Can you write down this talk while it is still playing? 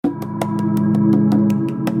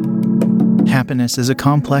Happiness is a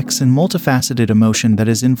complex and multifaceted emotion that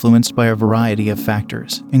is influenced by a variety of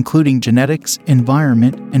factors, including genetics,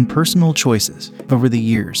 environment, and personal choices. Over the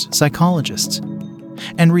years, psychologists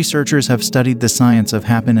and researchers have studied the science of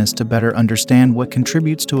happiness to better understand what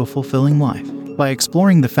contributes to a fulfilling life. By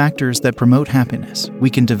exploring the factors that promote happiness, we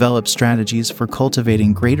can develop strategies for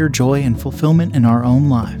cultivating greater joy and fulfillment in our own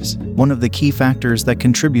lives. One of the key factors that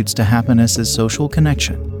contributes to happiness is social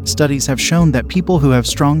connection. Studies have shown that people who have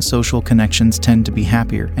strong social connections tend to be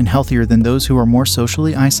happier and healthier than those who are more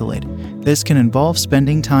socially isolated. This can involve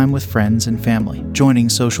spending time with friends and family, joining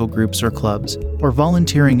social groups or clubs, or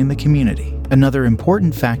volunteering in the community. Another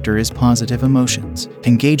important factor is positive emotions.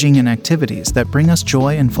 Engaging in activities that bring us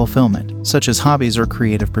joy and fulfillment, such as hobbies or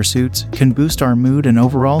creative pursuits, can boost our mood and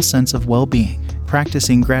overall sense of well-being.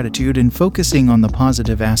 Practicing gratitude and focusing on the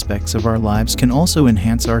positive aspects of our lives can also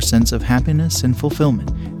enhance our sense of happiness and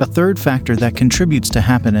fulfillment. A third factor that contributes to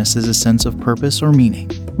happiness is a sense of purpose or meaning.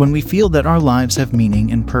 When we feel that our lives have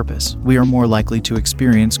meaning and purpose, we are more likely to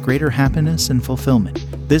experience greater happiness and fulfillment.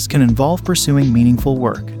 This can involve pursuing meaningful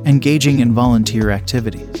work, engaging in volunteer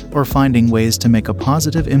activities, or finding ways to make a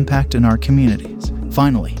positive impact in our communities.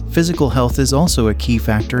 Finally, physical health is also a key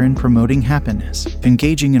factor in promoting happiness.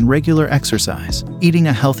 Engaging in regular exercise, eating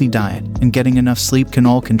a healthy diet, and getting enough sleep can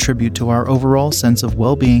all contribute to our overall sense of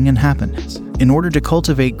well-being and happiness. In order to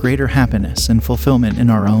cultivate greater happiness and fulfillment in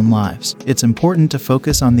our own lives, it's important to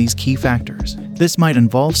focus on these key factors. This might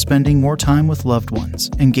involve spending more time with loved ones,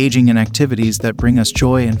 engaging in activities that bring us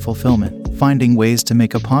joy and fulfillment, finding ways to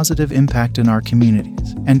make a positive impact in our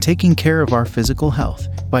communities, and taking care of our physical health.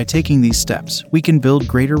 By taking these steps, we can build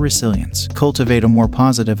greater resilience, cultivate a more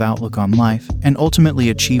positive outlook on life, and ultimately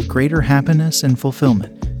achieve greater happiness and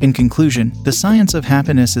fulfillment. In conclusion, the science of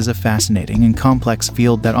happiness is a fascinating and complex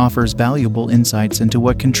field that offers valuable insights into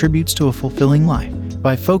what contributes to a fulfilling life.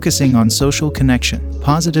 By focusing on social connection,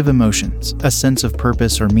 positive emotions, a sense of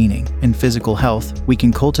purpose or meaning, and physical health, we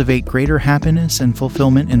can cultivate greater happiness and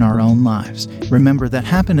fulfillment in our own lives. Remember that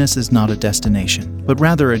happiness is not a destination, but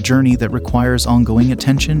rather a journey that requires ongoing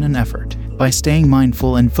attention and effort. By staying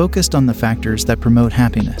mindful and focused on the factors that promote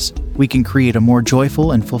happiness, we can create a more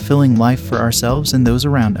joyful and fulfilling life for ourselves and those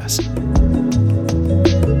around us.